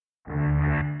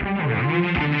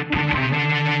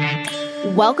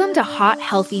Welcome to Hot,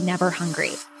 Healthy, Never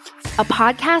Hungry, a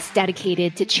podcast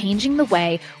dedicated to changing the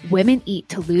way women eat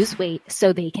to lose weight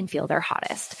so they can feel their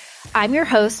hottest. I'm your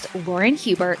host, Lauren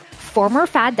Hubert, former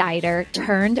fad dieter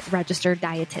turned registered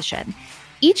dietitian.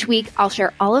 Each week, I'll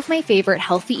share all of my favorite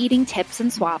healthy eating tips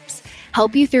and swaps,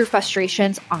 help you through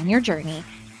frustrations on your journey,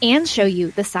 and show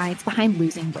you the science behind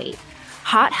losing weight.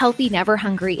 Hot, Healthy, Never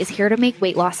Hungry is here to make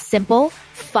weight loss simple,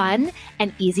 fun,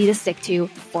 and easy to stick to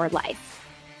for life.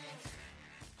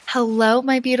 Hello,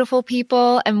 my beautiful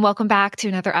people, and welcome back to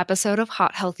another episode of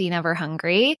Hot, Healthy, Never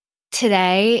Hungry.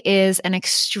 Today is an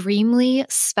extremely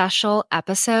special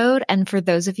episode, and for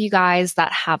those of you guys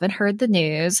that haven't heard the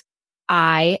news,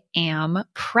 I am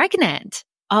pregnant.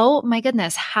 Oh my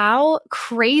goodness, how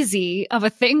crazy of a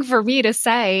thing for me to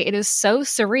say. It is so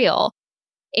surreal.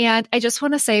 And I just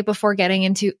want to say before getting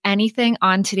into anything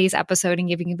on today's episode and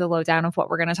giving you the lowdown of what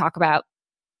we're going to talk about,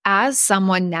 as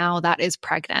someone now that is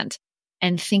pregnant,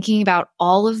 and thinking about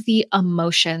all of the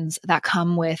emotions that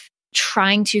come with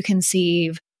trying to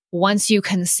conceive, once you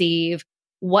conceive,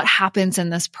 what happens in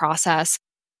this process.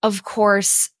 Of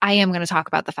course, I am going to talk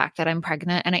about the fact that I'm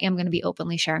pregnant and I am going to be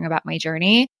openly sharing about my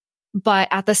journey. But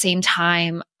at the same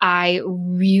time, I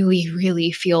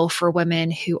really feel for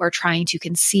women who are trying to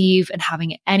conceive and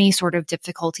having any sort of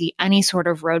difficulty, any sort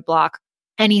of roadblock,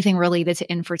 anything related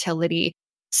to infertility.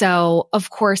 So, of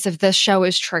course, if this show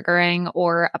is triggering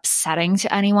or upsetting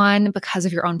to anyone because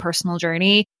of your own personal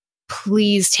journey,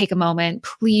 please take a moment.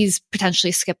 Please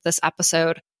potentially skip this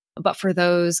episode. But for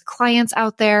those clients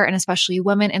out there, and especially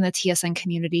women in the TSN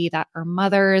community that are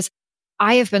mothers,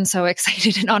 I have been so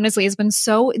excited. And honestly, it's been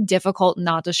so difficult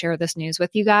not to share this news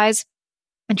with you guys.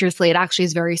 And truthfully, it actually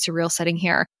is very surreal sitting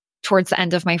here towards the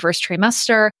end of my first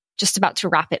trimester, just about to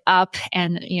wrap it up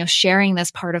and, sharing this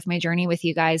part of my journey with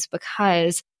you guys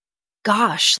because,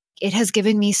 gosh, it has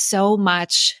given me so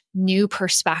much new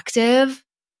perspective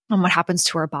on what happens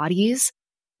to our bodies,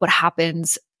 what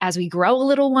happens as we grow a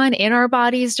little one in our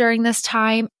bodies during this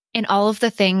time, and all of the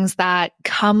things that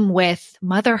come with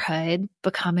motherhood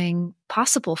becoming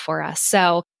possible for us.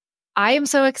 So I am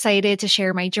so excited to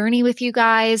share my journey with you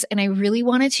guys. And I really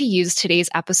wanted to use today's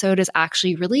episode as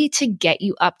actually really to get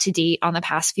you up to date on the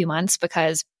past few months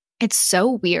because it's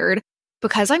so weird.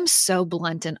 Because I'm so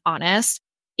blunt and honest,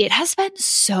 it has been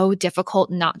so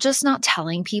difficult, not just not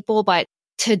telling people, but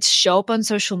to show up on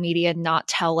social media and not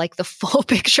tell like the full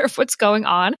picture of what's going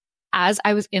on. As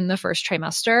I was in the first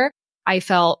trimester, I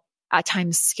felt at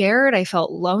times scared. I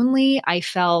felt lonely. I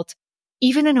felt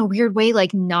even in a weird way,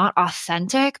 like not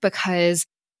authentic because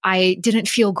I didn't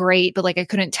feel great, but like I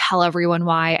couldn't tell everyone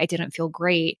why I didn't feel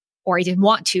great, or I didn't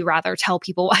want to rather tell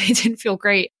people why I didn't feel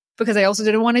great because I also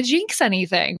didn't want to jinx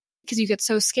anything because you get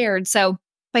so scared. So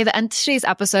by the end of today's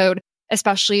episode,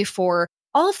 especially for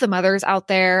all of the mothers out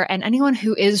there and anyone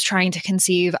who is trying to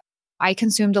conceive, I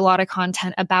consumed a lot of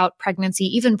content about pregnancy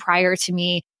even prior to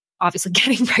me obviously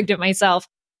getting pregnant myself.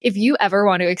 If you ever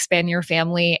want to expand your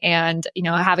family and,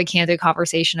 have a candid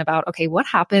conversation about, okay, what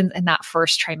happened in that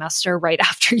first trimester right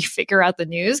after you figure out the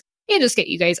news and just get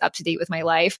you guys up to date with my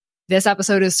life, this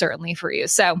episode is certainly for you.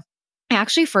 So I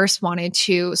actually first wanted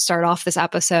to start off this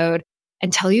episode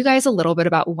and tell you guys a little bit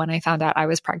about when I found out I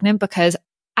was pregnant because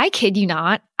I kid you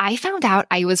not, I found out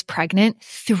I was pregnant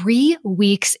 3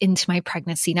 weeks into my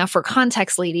pregnancy. Now, for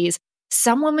context, ladies,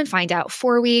 some women find out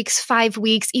 4 weeks, 5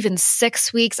 weeks, even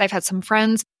 6 weeks. I've had some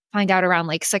friends find out around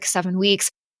like 6, 7 weeks.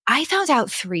 I found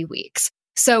out 3 weeks.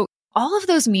 So all of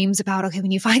those memes about, okay,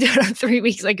 when you find out at 3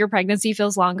 weeks, like your pregnancy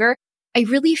feels longer. I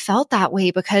really felt that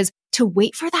way because to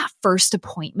wait for that first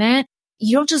appointment,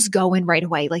 you don't just go in right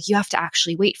away. Like you have to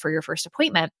actually wait for your first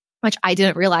appointment, which I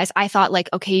didn't realize. I thought like,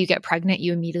 okay, you get pregnant,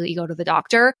 you immediately go to the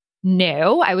doctor.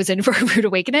 No, I was in for a rude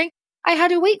awakening. I had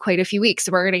to wait quite a few weeks.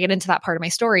 So we're going to get into that part of my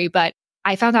story, but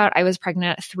I found out I was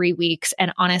pregnant at 3 weeks.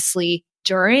 And honestly,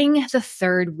 during the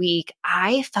 3rd week,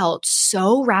 I felt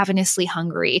so ravenously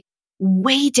hungry,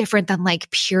 way different than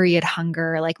like period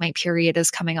hunger, like my period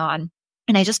is coming on.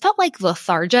 And I just felt like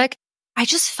lethargic. I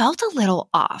just felt a little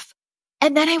off.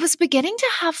 And then I was beginning to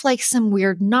have like some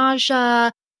weird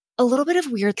nausea, a little bit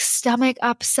of weird stomach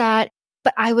upset,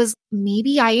 but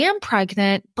maybe I am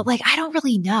pregnant, but like, I don't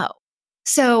really know.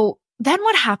 So then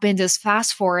what happened is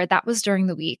fast forward, that was during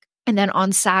the week. And then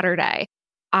on Saturday,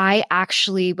 I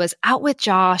actually was out with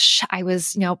Josh. I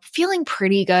was, feeling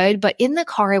pretty good, but in the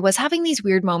car, I was having these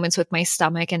weird moments with my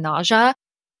stomach and nausea.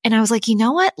 And I was like, you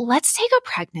know what? Let's take a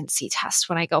pregnancy test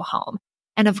when I go home.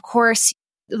 And of course,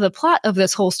 the plot of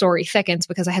this whole story thickens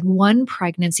because I had one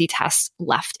pregnancy test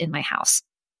left in my house.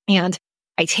 And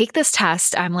I take this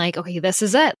test. I'm like, okay, this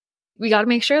is it. We got to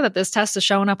make sure that this test is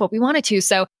showing up what we want it to.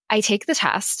 So I take the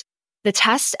test the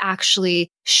test actually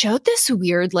showed this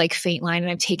weird, like faint line.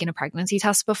 And I've taken a pregnancy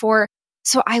test before.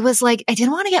 So I was like, I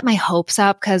didn't want to get my hopes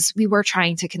up because we were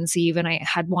trying to conceive and I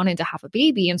had wanted to have a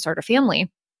baby and start a family,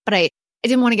 but I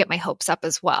didn't want to get my hopes up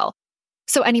as well.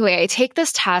 So anyway, I take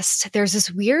this test. There's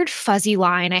this weird fuzzy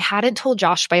line. I hadn't told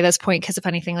Josh by this point because if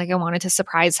anything, like I wanted to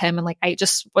surprise him and like I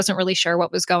just wasn't really sure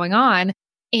what was going on.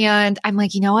 And I'm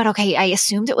like, you know what? Okay, I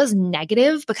assumed it was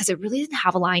negative because it really didn't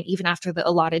have a line even after the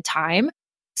allotted time.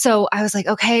 So I was like,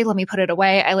 okay, let me put it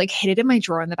away. I like hid it in my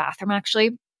drawer in the bathroom actually.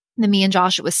 And then me and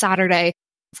Josh, it was Saturday.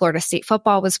 Florida State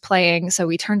football was playing. So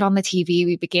we turned on the TV.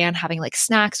 We began having like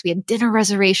snacks. We had dinner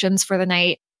reservations for the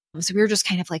night. So we were just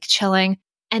kind of like chilling.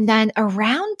 And then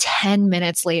around 10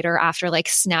 minutes later, after like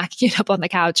snacking it up on the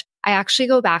couch, I actually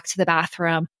go back to the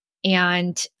bathroom.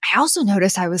 And I also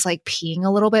noticed I was like peeing a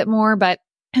little bit more, but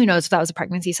who knows if that was a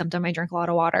pregnancy symptom. I drink a lot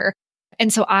of water.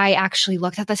 And so I actually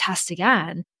looked at the test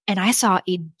again and I saw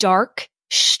a dark,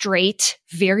 straight,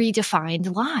 very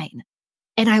defined line.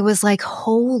 And I was like,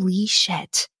 holy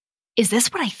shit, is this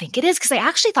what I think it is? Because I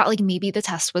actually thought like maybe the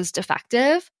test was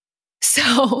defective.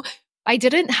 So I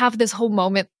didn't have this whole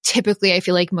moment. Typically, I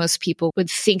feel like most people would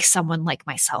think someone like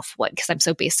myself would because I'm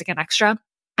so basic and extra.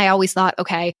 I always thought,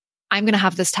 okay, I'm going to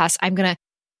have this test. I'm going to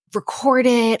record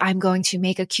it. I'm going to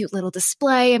make a cute little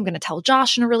display. I'm going to tell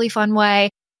Josh in a really fun way.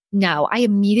 No, I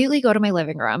immediately go to my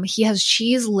living room. He has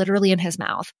cheese literally in his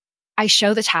mouth. I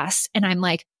show the test and I'm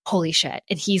like, holy shit.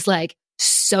 And he's like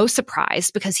so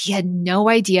surprised because he had no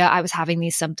idea I was having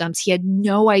these symptoms. He had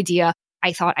no idea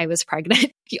I thought I was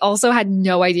pregnant. He also had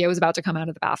no idea I was about to come out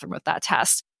of the bathroom with that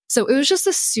test. So it was just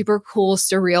a super cool,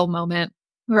 surreal moment.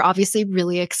 We were obviously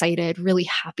really excited, really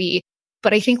happy.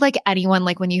 But I think like anyone,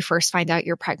 like when you first find out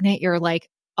you're pregnant, you're like,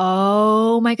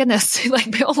 oh my goodness,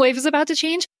 like my whole life is about to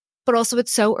change. But also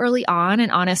it's so early on.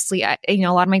 And honestly, a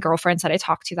lot of my girlfriends that I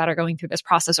talk to that are going through this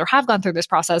process or have gone through this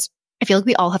process, I feel like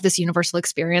we all have this universal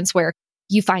experience where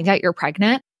you find out you're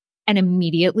pregnant and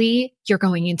immediately you're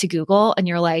going into Google and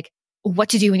you're like, what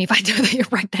to do when you find out that you're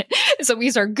pregnant. So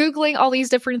we start Googling all these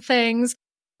different things.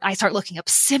 I start looking up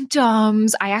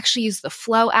symptoms. I actually use the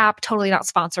Flow app, totally not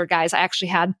sponsored, guys. I actually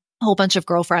had a whole bunch of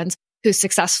girlfriends who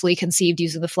successfully conceived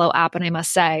using the Flow app. And I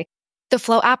must say, the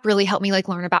Flow app really helped me like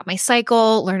learn about my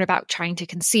cycle, learn about trying to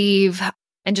conceive,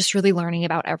 and just really learning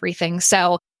about everything.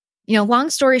 So, long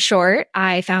story short,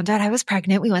 I found out I was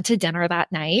pregnant. We went to dinner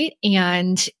that night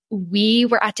and we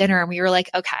were at dinner and we were like,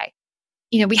 okay,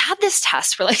 we had this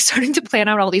test. We're like starting to plan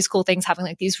out all these cool things, having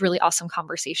like these really awesome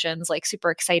conversations, like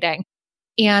super exciting.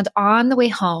 And on the way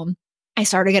home, I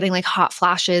started getting like hot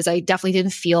flashes. I definitely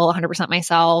didn't feel 100%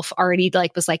 myself. Already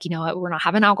like was like, what, we're not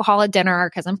having alcohol at dinner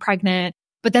because I'm pregnant.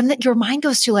 But then your mind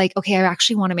goes to like, okay, I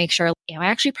actually want to make sure, am I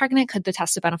actually pregnant? Could the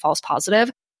test have been a false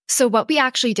positive? So what we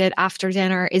actually did after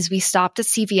dinner is we stopped at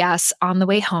CVS on the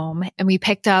way home and we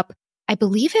picked up, I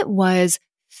believe it was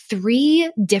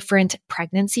 3 different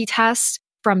pregnancy tests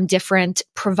from different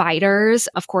providers.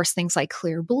 Of course, things like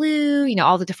Clear Blue,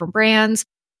 all the different brands.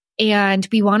 And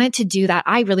we wanted to do that.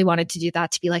 I really wanted to do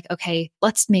that to be like, okay,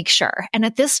 let's make sure. And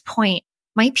at this point,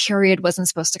 my period wasn't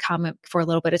supposed to come for a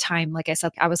little bit of time. Like I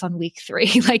said, I was on week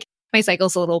 3, like my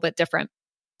cycle's a little bit different.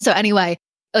 So anyway,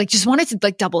 like just wanted to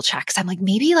like double check. Cause I'm like,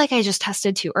 maybe like I just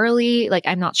tested too early. Like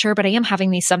I'm not sure, but I am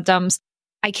having these symptoms.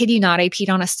 I kid you not, I peed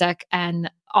on a stick and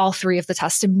all 3 of the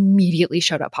tests immediately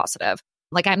showed up positive.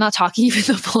 Like I'm not talking even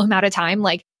the full amount of time.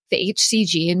 Like the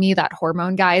HCG in me, that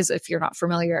hormone, guys, if you're not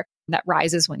familiar, that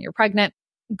rises when you're pregnant.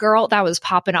 Girl, that was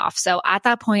popping off. So at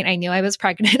that point, I knew I was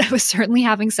pregnant. I was certainly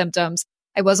having symptoms.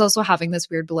 I was also having this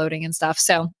weird bloating and stuff.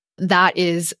 So that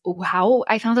is how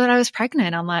I found out I was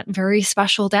pregnant on that very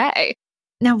special day.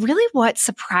 Now, really what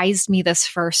surprised me this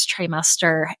first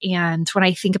trimester, and when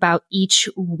I think about each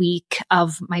week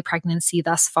of my pregnancy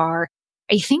thus far,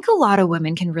 I think a lot of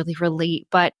women can really relate.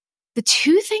 But the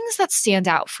 2 things that stand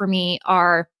out for me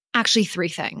are actually 3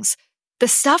 things. The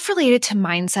stuff related to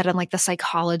mindset and like the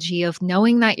psychology of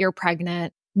knowing that you're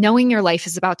pregnant, knowing your life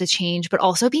is about to change, but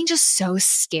also being just so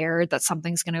scared that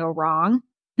something's going to go wrong.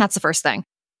 That's the first thing.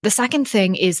 The second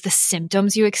thing is the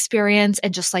symptoms you experience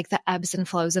and just like the ebbs and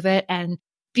flows of it and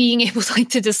being able to like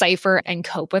to decipher and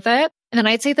cope with it. And then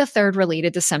I'd say the third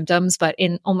related to symptoms, but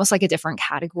in almost like a different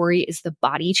category, is the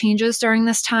body changes during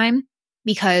this time.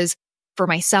 Because for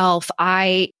myself,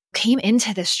 I came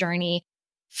into this journey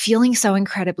feeling so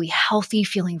incredibly healthy,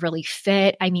 feeling really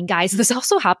fit. I mean, guys, this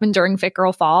also happened during Fit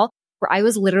Girl Fall, where I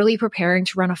was literally preparing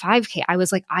to run a 5K. I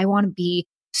was like, I want to be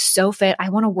so fit. I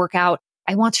want to work out.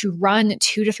 I want to run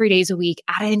 2 to 3 days a week,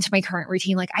 add it into my current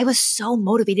routine. Like I was so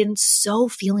motivated and so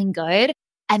feeling good.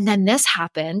 And then this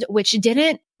happened, which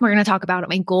we're going to talk about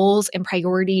my goals and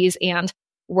priorities and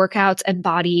workouts and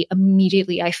body,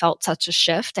 immediately I felt such a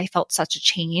shift. I felt such a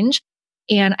change.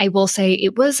 And I will say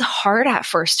it was hard at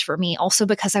first for me, also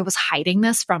because I was hiding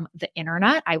this from the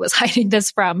internet. I was hiding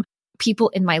this from people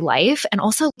in my life. And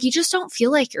also, you just don't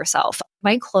feel like yourself.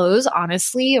 My clothes,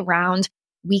 honestly, around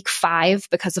week 5,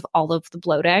 because of all of the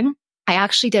bloating, I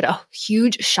actually did a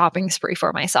huge shopping spree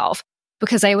for myself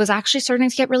because I was actually starting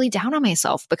to get really down on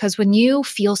myself. Because when you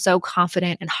feel so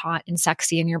confident and hot and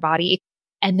sexy in your body,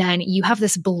 and then you have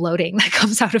this bloating that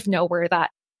comes out of nowhere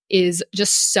that is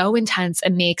just so intense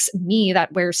and makes me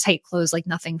that wears tight clothes like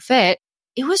nothing fit,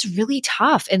 it was really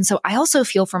tough. And so I also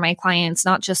feel for my clients,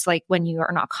 not just like when you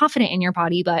are not confident in your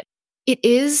body, but it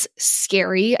is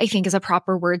scary, I think is a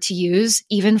proper word to use,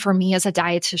 even for me as a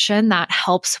dietitian that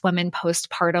helps women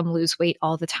postpartum lose weight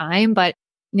all the time. But,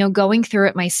 going through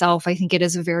it myself, I think it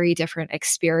is a very different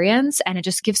experience. And it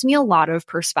just gives me a lot of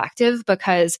perspective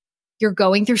because you're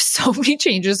going through so many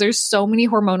changes. There's so many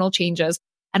hormonal changes.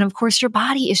 And of course, your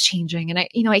body is changing. And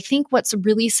I think what's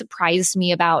really surprised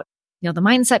me about, the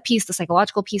mindset piece, the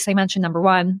psychological piece I mentioned, number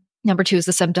 1, number 2 is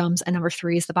the symptoms, and number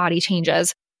 3 is the body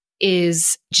changes,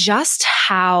 is just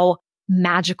how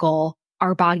magical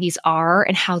our bodies are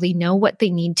and how they know what they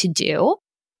need to do.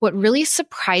 What really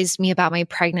surprised me about my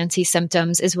pregnancy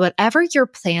symptoms is whatever your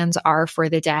plans are for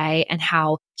the day and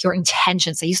how your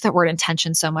intentions, I use that word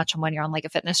intention so much when you're on like a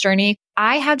fitness journey.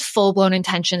 I had full blown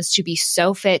intentions to be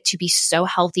so fit, to be so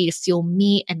healthy, to feel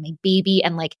me and my baby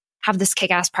and like have this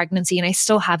kick-ass pregnancy. And I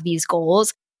still have these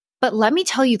goals. But let me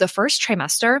tell you, the first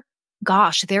trimester,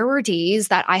 gosh, there were days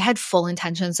that I had full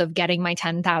intentions of getting my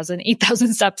 10,000,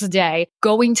 8,000 steps a day,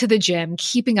 going to the gym,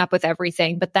 keeping up with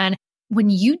everything. But then when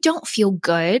you don't feel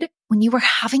good, when you were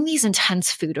having these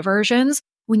intense food aversions,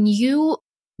 when you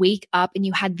wake up and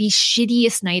you had the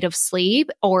shittiest night of sleep,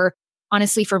 or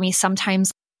honestly, for me,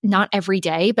 sometimes not every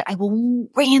day, but I will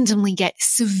randomly get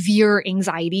severe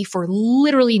anxiety for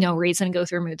literally no reason and go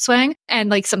through a mood swing. And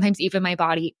like sometimes even my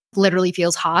body literally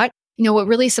feels hot. What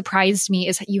really surprised me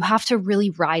is that you have to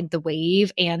really ride the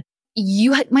wave, and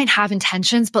you might have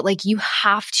intentions, but like you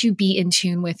have to be in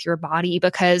tune with your body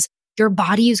because your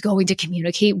body is going to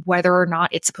communicate whether or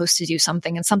not it's supposed to do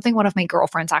something. And something one of my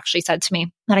girlfriends actually said to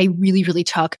me that I really, really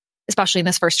took, especially in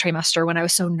this first trimester when I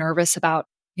was so nervous about,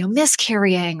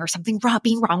 miscarrying or something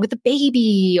being wrong with the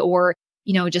baby, or,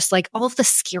 just like all of the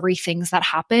scary things that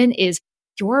happen, is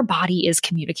your body is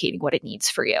communicating what it needs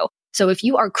for you. So if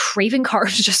you are craving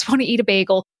carbs, you just want to eat a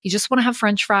bagel, you just want to have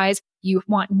French fries, you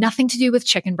want nothing to do with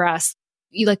chicken breasts,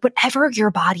 you like whatever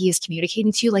your body is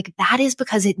communicating to you, like that is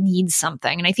because it needs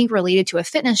something. And I think related to a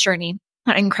fitness journey,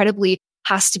 that incredibly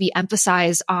has to be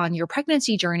emphasized on your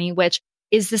pregnancy journey, which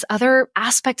is this other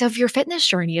aspect of your fitness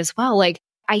journey as well. Like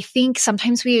I think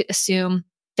sometimes we assume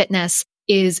fitness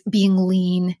is being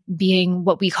lean, being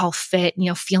what we call fit,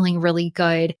 feeling really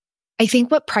good. I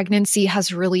think what pregnancy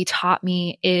has really taught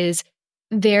me is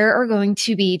there are going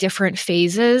to be different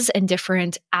phases and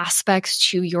different aspects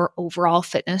to your overall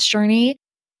fitness journey.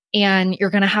 And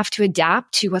you're going to have to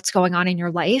adapt to what's going on in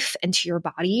your life and to your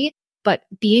body. But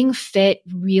being fit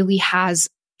really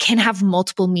can have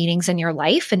multiple meanings in your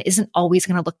life and isn't always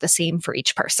going to look the same for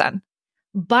each person.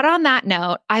 But on that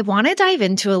note, I want to dive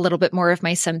into a little bit more of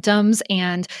my symptoms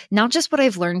and not just what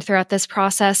I've learned throughout this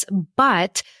process,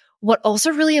 but what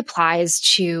also really applies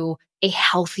to a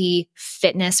healthy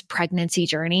fitness pregnancy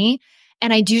journey.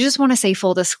 And I do just want to say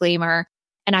full disclaimer,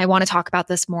 and I want to talk about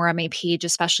this more on my page,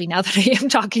 especially now that I am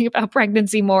talking about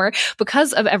pregnancy more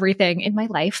because of everything in my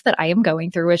life that I am going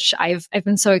through, which I've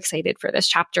been so excited for this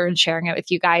chapter and sharing it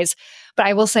with you guys. But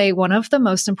I will say one of the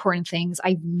most important things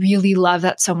I really love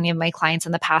that so many of my clients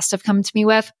in the past have come to me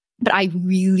with, but I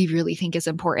really, really think is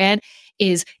important,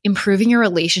 is improving your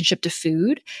relationship to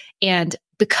food and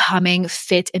becoming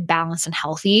fit and balanced and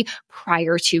healthy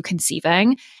prior to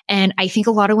conceiving. And I think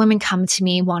a lot of women come to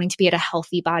me wanting to be at a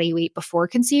healthy body weight before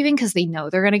conceiving because they know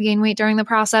they're going to gain weight during the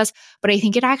process. But I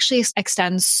think it actually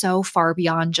extends so far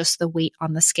beyond just the weight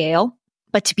on the scale,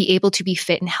 but to be able to be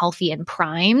fit and healthy and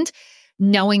primed,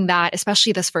 knowing that,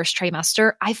 especially this first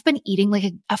trimester, I've been eating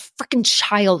like a freaking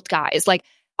child, guys. Like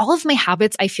all of my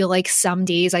habits, I feel like some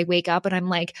days I wake up and I'm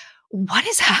like, what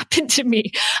has happened to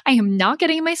me? I am not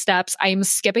getting my steps. I am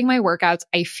skipping my workouts.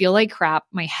 I feel like crap.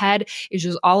 My head is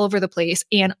just all over the place.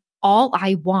 And all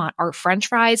I want are French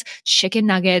fries, chicken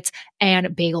nuggets, and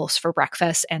bagels for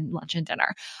breakfast and lunch and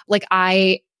dinner. Like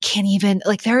I can't even,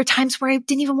 like there are times where I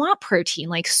didn't even want protein,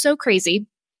 like so crazy.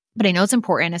 But I know it's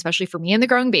important, especially for me and the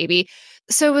growing baby.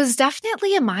 So it was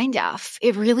definitely a mind F.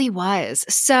 It really was.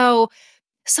 So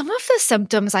some of the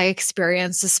symptoms I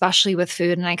experienced, especially with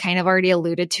food, and I kind of already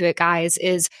alluded to it, guys,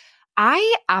 is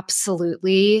I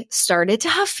absolutely started to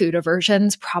have food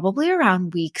aversions probably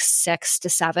around week 6 to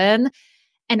 7.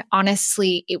 And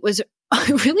honestly, it was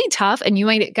really tough. And you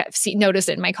might notice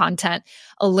it in my content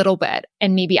a little bit.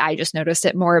 And maybe I just noticed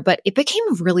it more, but it became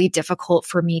really difficult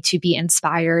for me to be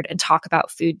inspired and talk about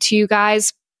food to you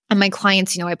guys. And my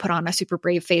clients, I put on a super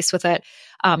brave face with it.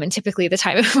 And typically the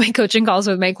time of my coaching calls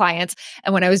with my clients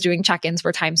and when I was doing check-ins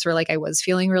were times where like I was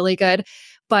feeling really good.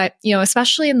 But,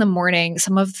 especially in the morning,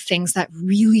 some of the things that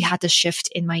really had to shift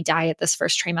in my diet this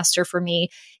first trimester for me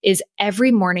is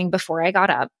every morning before I got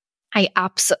up,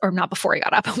 or not before I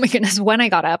got up. Oh my goodness. When I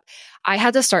got up, I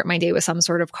had to start my day with some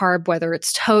sort of carb, whether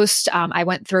it's toast. I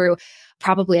went through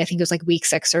probably, I think it was like week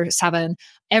 6 or 7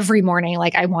 every morning.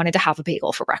 Like I wanted to have a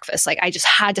bagel for breakfast. Like I just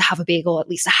had to have a bagel, at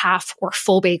least a half or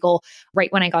full bagel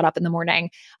right when I got up in the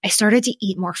morning. I started to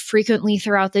eat more frequently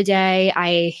throughout the day.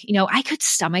 I could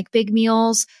stomach big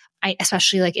meals.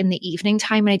 Especially like in the evening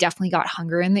time. And I definitely got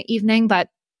hunger in the evening, but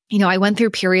I went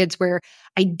through periods where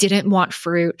I didn't want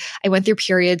fruit. I went through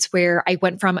periods where I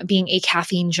went from being a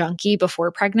caffeine junkie before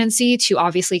pregnancy to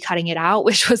obviously cutting it out,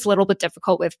 which was a little bit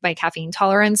difficult with my caffeine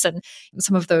tolerance and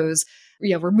some of those,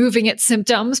 removing its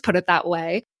symptoms, put it that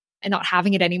way, and not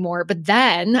having it anymore. But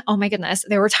then, oh my goodness,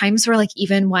 there were times where like,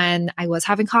 even when I was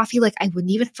having coffee, like I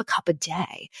wouldn't even have a cup a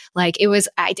day. Like it was,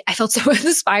 I felt so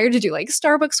inspired to do like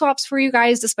Starbucks swaps for you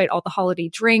guys, despite all the holiday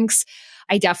drinks.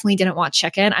 I definitely didn't want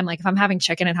chicken. I'm like, if I'm having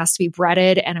chicken, it has to be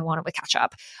breaded and I want it with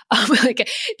ketchup.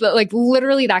 Like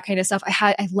literally that kind of stuff.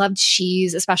 I loved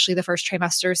cheese, especially the first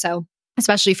trimester. So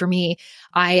especially for me,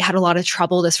 I had a lot of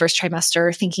trouble this first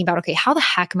trimester thinking about, okay, how the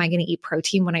heck am I going to eat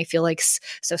protein when I feel like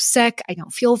so sick? I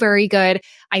don't feel very good.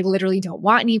 I literally don't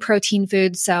want any protein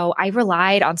food. So I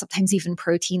relied on sometimes even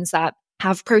proteins that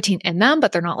have protein in them,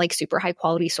 but they're not like super high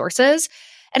quality sources.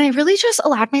 And I really just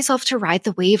allowed myself to ride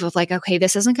the wave of like, okay,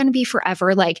 this isn't going to be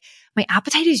forever. Like my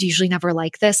appetite is usually never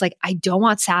like this. Like I don't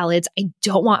want salads. I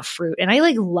don't want fruit. And I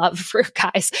like love fruit,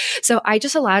 guys. So I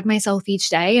just allowed myself each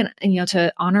day and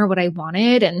to honor what I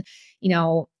wanted. And,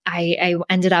 I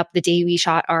ended up the day we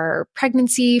shot our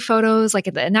pregnancy photos, like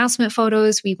the announcement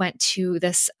photos, we went to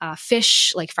this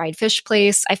fish, like fried fish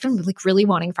place. I've been like really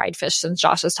wanting fried fish since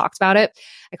Josh has talked about it.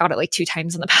 I got it like 2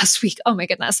 times in the past week. Oh my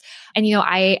goodness. And,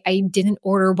 I didn't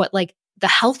order what like the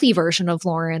healthy version of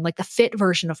Lauren, like the fit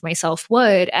version of myself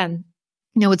would. And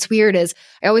what's weird is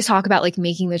I always talk about like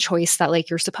making the choice that like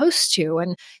you're supposed to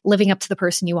and living up to the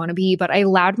person you want to be. But I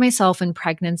allowed myself in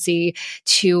pregnancy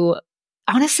to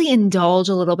honestly indulge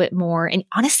a little bit more and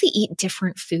honestly eat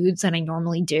different foods than I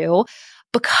normally do,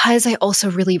 because I also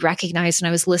really recognized and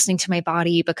I was listening to my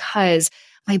body, because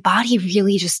my body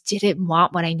really just didn't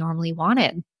want what I normally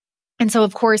wanted. And so,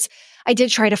 of course, I did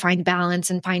try to find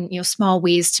balance and find, small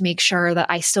ways to make sure that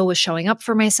I still was showing up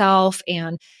for myself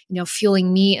and,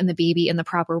 fueling me and the baby in the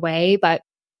proper way. But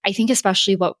I think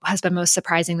especially what has been most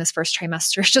surprising this first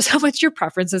trimester is just how much your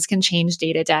preferences can change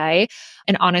day to day.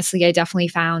 And honestly, I definitely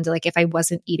found like if I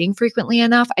wasn't eating frequently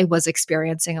enough, I was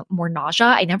experiencing more nausea.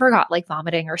 I never got like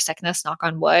vomiting or sickness, knock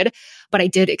on wood, but I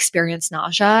did experience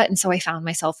nausea. And so I found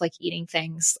myself like eating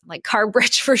things like carb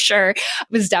rich for sure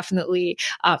was definitely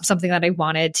something that I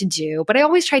wanted to do. But I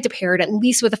always tried to pair it at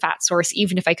least with a fat source,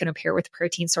 even if I couldn't pair with a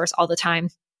protein source all the time.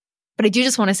 But I do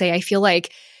just want to say, I feel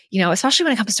like, especially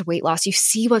when it comes to weight loss, you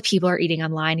see what people are eating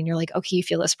online and you're like, okay, you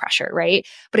feel this pressure, right?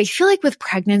 But I feel like with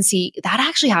pregnancy, that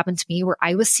actually happened to me where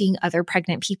I was seeing other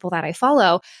pregnant people that I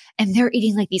follow and they're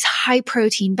eating like these high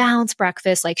protein balanced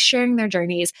breakfasts, like sharing their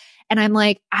journeys. And I'm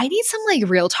like, I need some like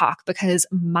real talk, because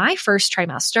my first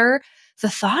trimester, the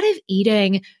thought of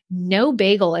eating no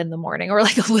bagel in the morning or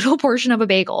like a little portion of a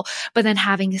bagel, but then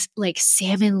having like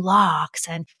salmon lox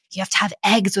and you have to have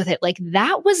eggs with it, like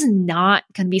that was not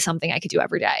going to be something I could do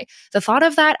every day. The thought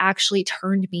of that actually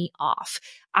turned me off.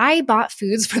 I bought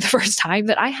foods for the first time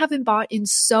that I haven't bought in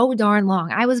so darn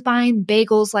long. I was buying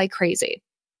bagels like crazy.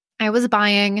 I was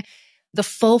buying the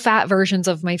full fat versions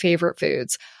of my favorite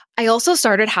foods. I also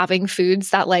started having foods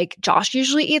that like Josh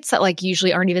usually eats that like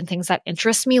usually aren't even things that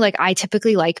interest me. Like I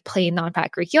typically like plain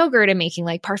non-fat Greek yogurt and making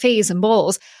like parfaits and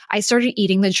bowls. I started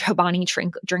eating the Chobani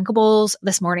drinkables.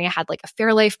 This morning I had like a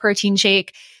Fairlife protein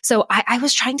shake. So I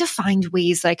was trying to find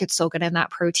ways that I could still get in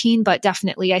that protein, but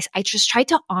definitely I just tried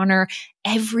to honor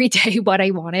every day what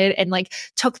I wanted and like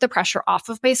took the pressure off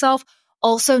of myself.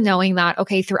 Also knowing that,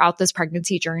 okay, throughout this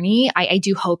pregnancy journey, I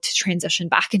do hope to transition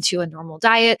back into a normal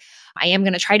diet. I am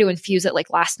going to try to infuse it.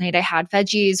 Like last night I had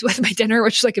veggies with my dinner,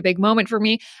 which is like a big moment for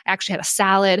me. I actually had a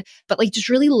salad, but like just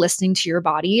really listening to your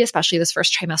body, especially this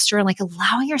first trimester, and like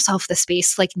allowing yourself the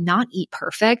space to like not eat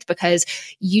perfect, because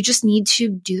you just need to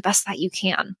do the best that you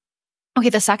can. Okay,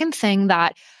 the second thing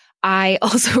that I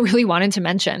also really wanted to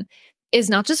mention is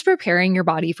not just preparing your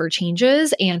body for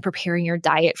changes and preparing your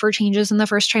diet for changes in the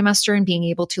first trimester and being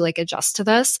able to like adjust to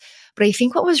this. But I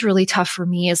think what was really tough for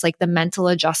me is like the mental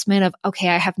adjustment of, okay,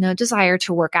 I have no desire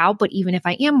to work out, but even if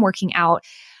I am working out,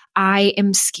 I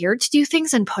am scared to do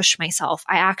things and push myself.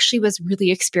 I actually was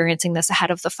really experiencing this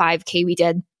ahead of the 5K we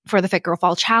did for the Fit Girl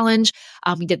Fall Challenge.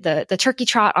 We did the turkey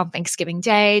trot on Thanksgiving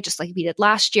Day, just like we did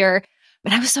last year.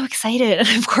 And I was so excited.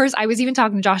 And of course, I was even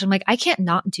talking to Josh. I'm like, I can't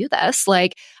not do this.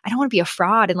 Like, I don't want to be a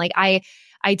fraud. And like, I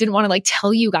didn't want to like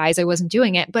tell you guys I wasn't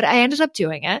doing it, but I ended up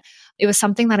doing it. It was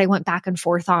something that I went back and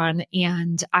forth on.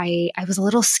 And I was a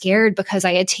little scared because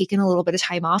I had taken a little bit of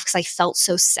time off because I felt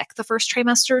so sick the first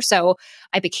trimester. So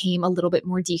I became a little bit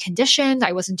more deconditioned.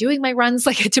 I wasn't doing my runs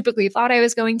like I typically thought I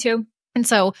was going to. And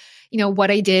so,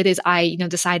 what I did is I,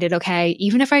 decided, okay,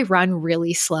 even if I run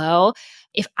really slow,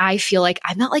 if I feel like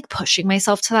I'm not like pushing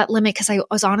myself to that limit, because I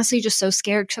was honestly just so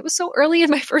scared because I was so early in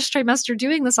my first trimester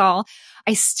doing this all,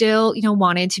 I still,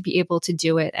 wanted to be able to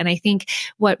do it. And I think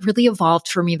what really evolved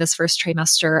for me this first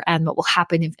trimester and what will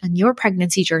happen in your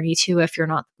pregnancy journey too, if you're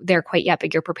not there quite yet,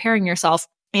 but you're preparing yourself,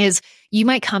 is you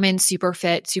might come in super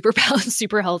fit, super balanced,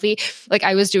 super healthy. Like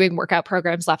I was doing workout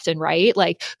programs left and right,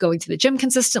 like going to the gym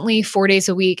consistently 4 days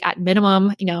a week at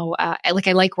minimum.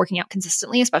 I like working out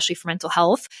consistently, especially for mental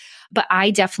health. But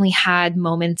I definitely had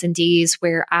moments and days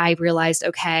where I realized,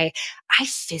 okay, I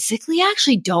physically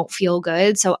actually don't feel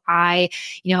good. So I,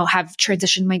 have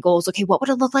transitioned my goals. Okay, what would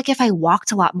it look like if I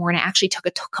walked a lot more and I actually took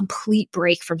a complete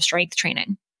break from strength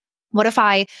training? What if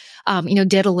I,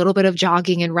 did a little bit of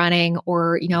jogging and running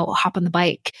or, hop on the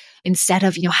bike instead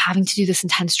of, having to do this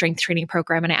intense strength training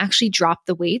program? And I actually dropped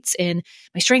the weights in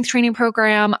my strength training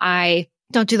program. I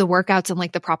don't do the workouts in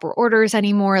like the proper orders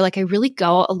anymore. Like I really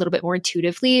go a little bit more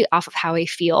intuitively off of how I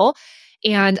feel.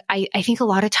 And I think a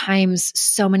lot of times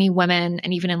so many women,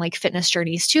 and even in like fitness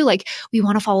journeys too, like we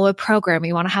want to follow a program,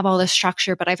 we want to have all this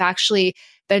structure, but I've actually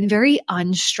been very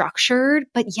unstructured,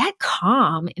 but yet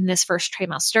calm in this first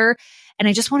trimester. And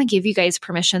I just want to give you guys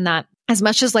permission that as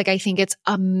much as like, I think it's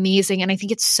amazing. And I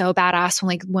think it's so badass when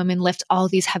like women lift all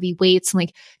these heavy weights and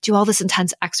like do all this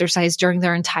intense exercise during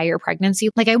their entire pregnancy.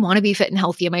 Like I want to be fit and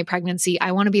healthy in my pregnancy.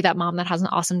 I want to be that mom that has an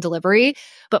awesome delivery,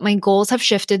 but my goals have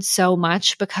shifted so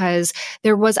much because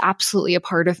there was absolutely a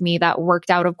part of me that worked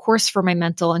out, of course, for my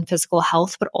mental and physical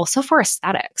health, but also for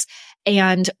aesthetics.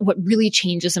 And what really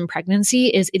changes in pregnancy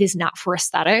is it is not for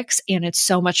aesthetics. And it's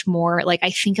so much more like I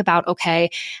think about,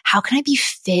 okay, how can I be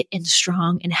fit and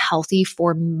strong and healthy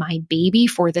for my baby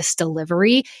for this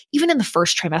delivery? Even in the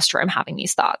first trimester, I'm having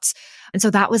these thoughts. And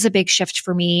so that was a big shift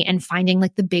for me and finding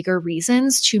like the bigger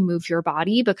reasons to move your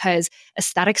body because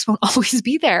aesthetics won't always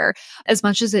be there as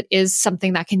much as it is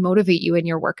something that can motivate you in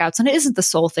your workouts. And it isn't the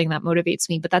sole thing that motivates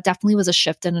me, but that definitely was a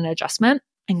shift and an adjustment.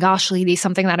 And gosh, ladies,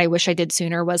 something that I wish I did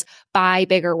sooner was buy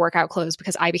bigger workout clothes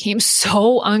because I became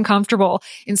so uncomfortable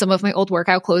in some of my old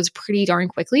workout clothes pretty darn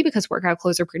quickly because workout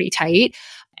clothes are pretty tight.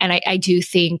 And I do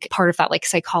think part of that like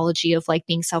psychology of like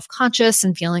being self-conscious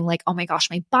and feeling like, oh my gosh,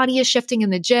 my body is shifting in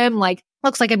the gym. Like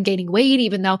looks like I'm gaining weight,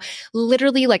 even though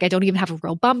literally like I don't even have a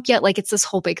real bump yet. Like it's this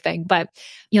whole big thing. But,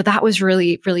 that was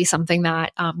really, really something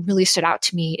that really stood out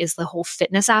to me is the whole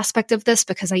fitness aspect of this,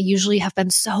 because I usually have been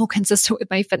so consistent with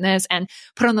my fitness and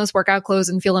put on those workout clothes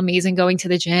and feel amazing going to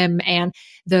the gym. And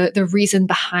the reason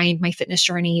behind my fitness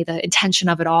journey, the intention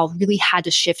of it all really had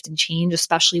to shift and change,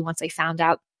 especially once I found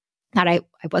out that I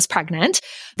was pregnant,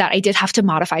 that I did have to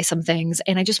modify some things.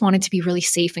 And I just wanted to be really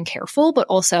safe and careful, but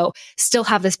also still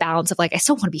have this balance of like, I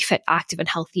still want to be fit, active, and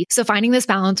healthy. So finding this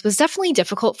balance was definitely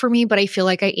difficult for me, but I feel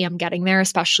like I am getting there,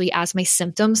 especially as my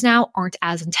symptoms now aren't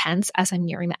as intense as I'm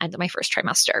nearing the end of my first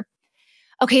trimester.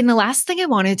 Okay. And the last thing I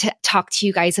wanted to talk to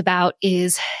you guys about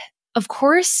is, of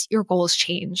course, your goals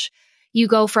change. You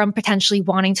go from potentially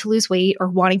wanting to lose weight or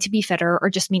wanting to be fitter or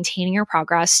just maintaining your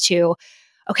progress to,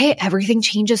 okay, everything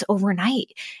changes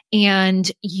overnight. And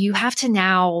you have to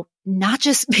now not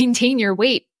just maintain your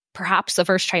weight, perhaps the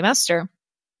first trimester,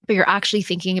 but you're actually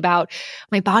thinking about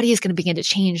my body is going to begin to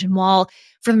change. And while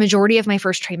for the majority of my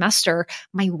first trimester,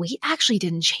 my weight actually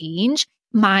didn't change,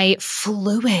 my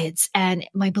fluids and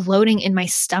my bloating in my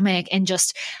stomach and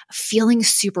just feeling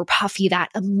super puffy, that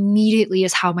immediately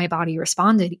is how my body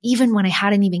responded, even when I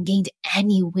hadn't even gained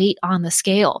any weight on the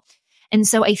scale. And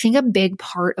so I think a big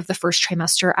part of the first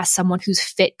trimester as someone who's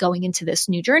fit going into this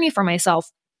new journey for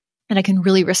myself, and I can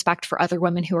really respect for other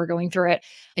women who are going through it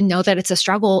and know that it's a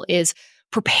struggle, is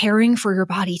preparing for your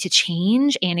body to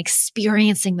change and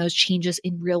experiencing those changes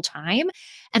in real time.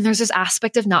 And there's this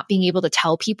aspect of not being able to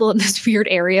tell people in this weird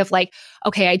area of like,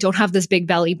 okay, I don't have this big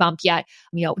belly bump yet.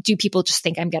 Do people just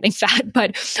think I'm getting fat?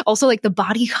 But also like the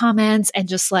body comments and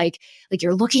just like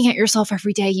you're looking at yourself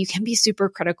every day, you can be super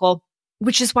critical.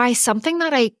 Which is why something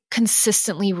that I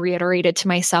consistently reiterated to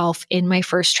myself in my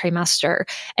first trimester,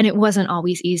 and it wasn't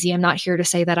always easy. I'm not here to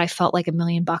say that I felt like $1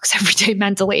 million every day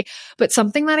mentally, but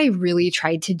something that I really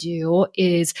tried to do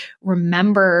is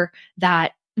remember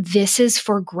that this is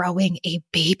for growing a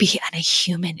baby and a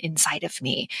human inside of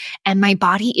me. And my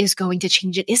body is going to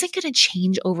change. It isn't going to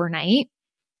change overnight.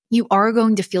 You are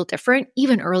going to feel different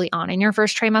even early on in your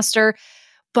first trimester,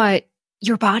 but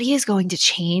your body is going to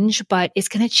change, but it's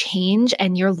going to change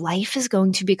and your life is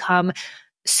going to become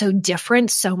so different,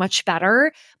 so much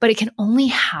better. But it can only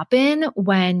happen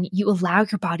when you allow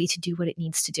your body to do what it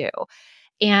needs to do.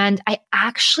 And I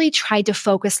actually tried to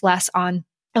focus less on,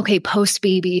 okay, post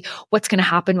baby, what's going to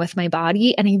happen with my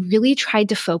body? And I really tried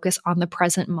to focus on the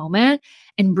present moment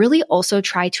and really also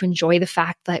try to enjoy the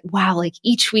fact that, wow, like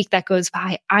each week that goes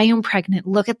by, I am pregnant.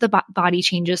 Look at the body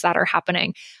changes that are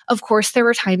happening. Of course, there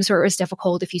were times where it was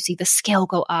difficult if you see the scale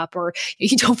go up or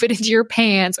you don't fit into your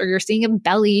pants or you're seeing a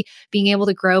belly being able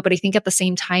to grow. But I think at the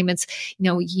same time, it's,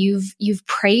 you've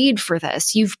prayed for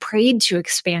this. You've prayed to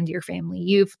expand your family.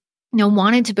 You've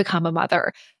wanted to become a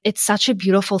mother. It's such a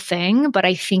beautiful thing, but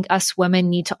I think us women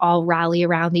need to all rally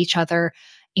around each other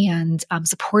and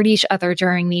support each other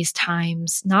during these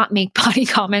times, not make body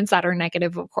comments that are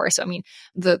negative, of course. I mean,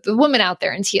 the women out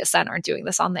there in TSN aren't doing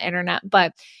this on the internet,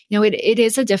 but it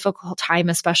is a difficult time,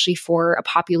 especially for a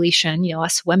population,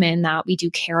 us women, that we do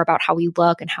care about how we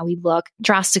look, and how we look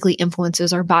drastically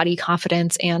influences our body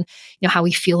confidence and, how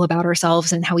we feel about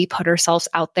ourselves and how we put ourselves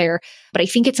out there. But I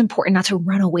think it's important not to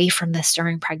run away from this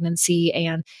during pregnancy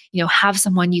and, have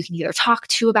someone you can either talk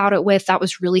to about it with. That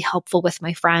was really helpful with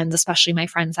my friends, especially my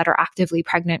friends that are actively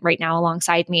pregnant right now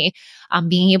alongside me,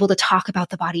 being able to talk about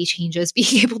the body changes,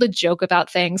 being able to joke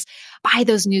about things, buy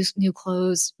those new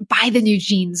clothes, buy the new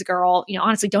jeans, girl.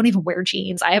 Honestly, don't even wear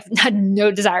jeans. I have had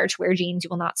no desire to wear jeans. You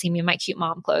will not see me in my cute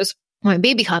mom clothes. When my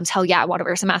baby comes, hell yeah, I want to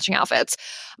wear some matching outfits.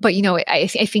 But, I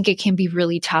think it can be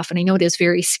really tough. And I know it is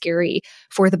very scary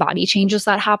for the body changes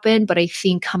that happen. But I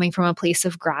think coming from a place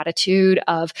of gratitude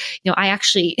of, I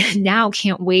actually now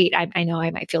can't wait. I know I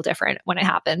might feel different when it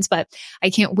happens, but I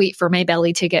can't wait for my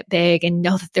belly to get big and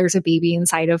know that there's a baby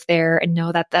inside of there and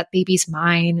know that that baby's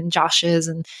mine and Josh's.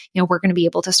 And, we're going to be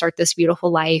able to start this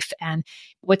beautiful life. And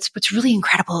what's really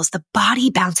incredible is the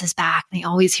body bounces back. And I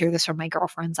always hear this from my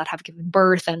girlfriends that have given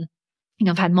birth, and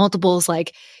I've had multiples,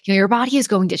 like, your body is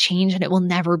going to change and it will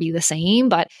never be the same,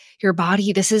 but your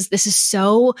body, this is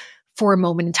so for a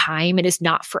moment in time. It is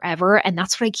not forever. And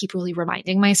that's what I keep really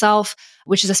reminding myself,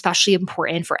 which is especially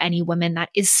important for any woman that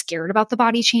is scared about the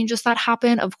body changes that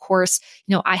happen. Of course,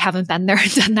 I haven't been there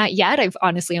and done that yet. I've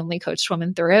honestly only coached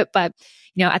women through it, but,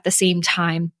 at the same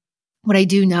time, what I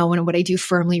do know and what I do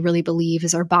firmly really believe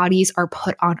is our bodies are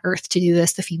put on earth to do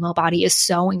this. The female body is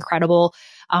so incredible.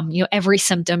 Every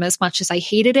symptom, as much as I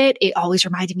hated it, it always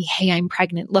reminded me, hey, I'm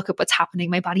pregnant. Look at what's happening.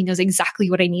 My body knows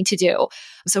exactly what I need to do.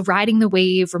 So riding the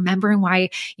wave, remembering why,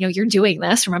 you're doing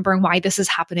this, remembering why this is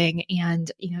happening,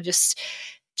 and, just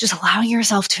allowing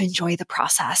yourself to enjoy the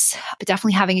process, but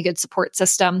definitely having a good support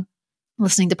system,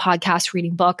 listening to podcasts,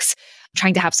 reading books,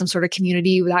 trying to have some sort of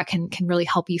community that can really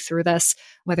help you through this,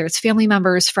 whether it's family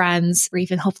members, friends, or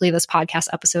even hopefully this podcast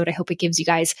episode. I hope it gives you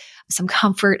guys some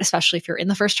comfort, especially if you're in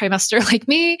the first trimester like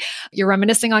me, you're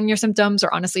reminiscing on your symptoms,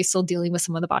 or honestly still dealing with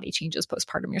some of the body changes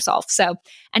postpartum yourself. So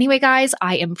anyway, guys,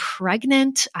 I am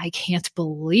pregnant. I can't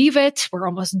believe it. We're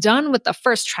almost done with the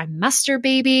first trimester,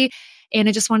 baby. And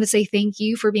I just want to say thank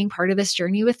you for being part of this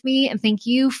journey with me. And thank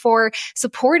you for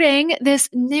supporting this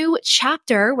new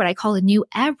chapter, what I call a new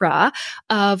era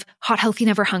of Hot, Healthy,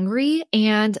 Never Hungry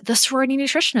and the Sorority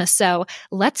Nutritionist. So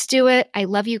let's do it. I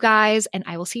love you guys, and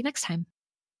I will see you next time.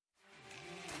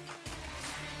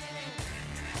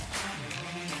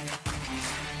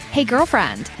 Hey,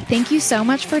 girlfriend, thank you so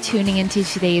much for tuning into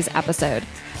today's episode.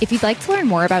 If you'd like to learn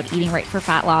more about eating right for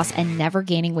fat loss and never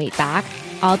gaining weight back,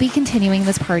 I'll be continuing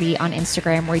this party on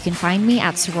Instagram, where you can find me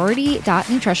at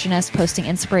sorority.nutritionist, posting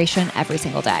inspiration every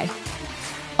single day.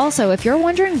 Also, if you're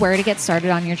wondering where to get started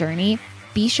on your journey,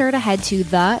 be sure to head to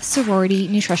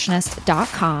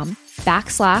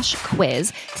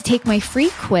thesororitynutritionist.com/quiz to take my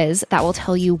free quiz that will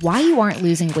tell you why you aren't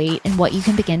losing weight and what you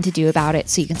can begin to do about it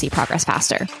so you can see progress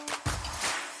faster.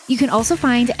 You can also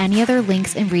find any other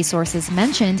links and resources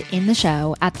mentioned in the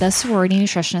show at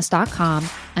thesororitynutritionist.com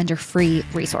under free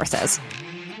resources.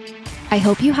 I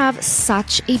hope you have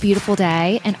such a beautiful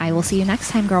day, and I will see you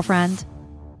next time, girlfriend.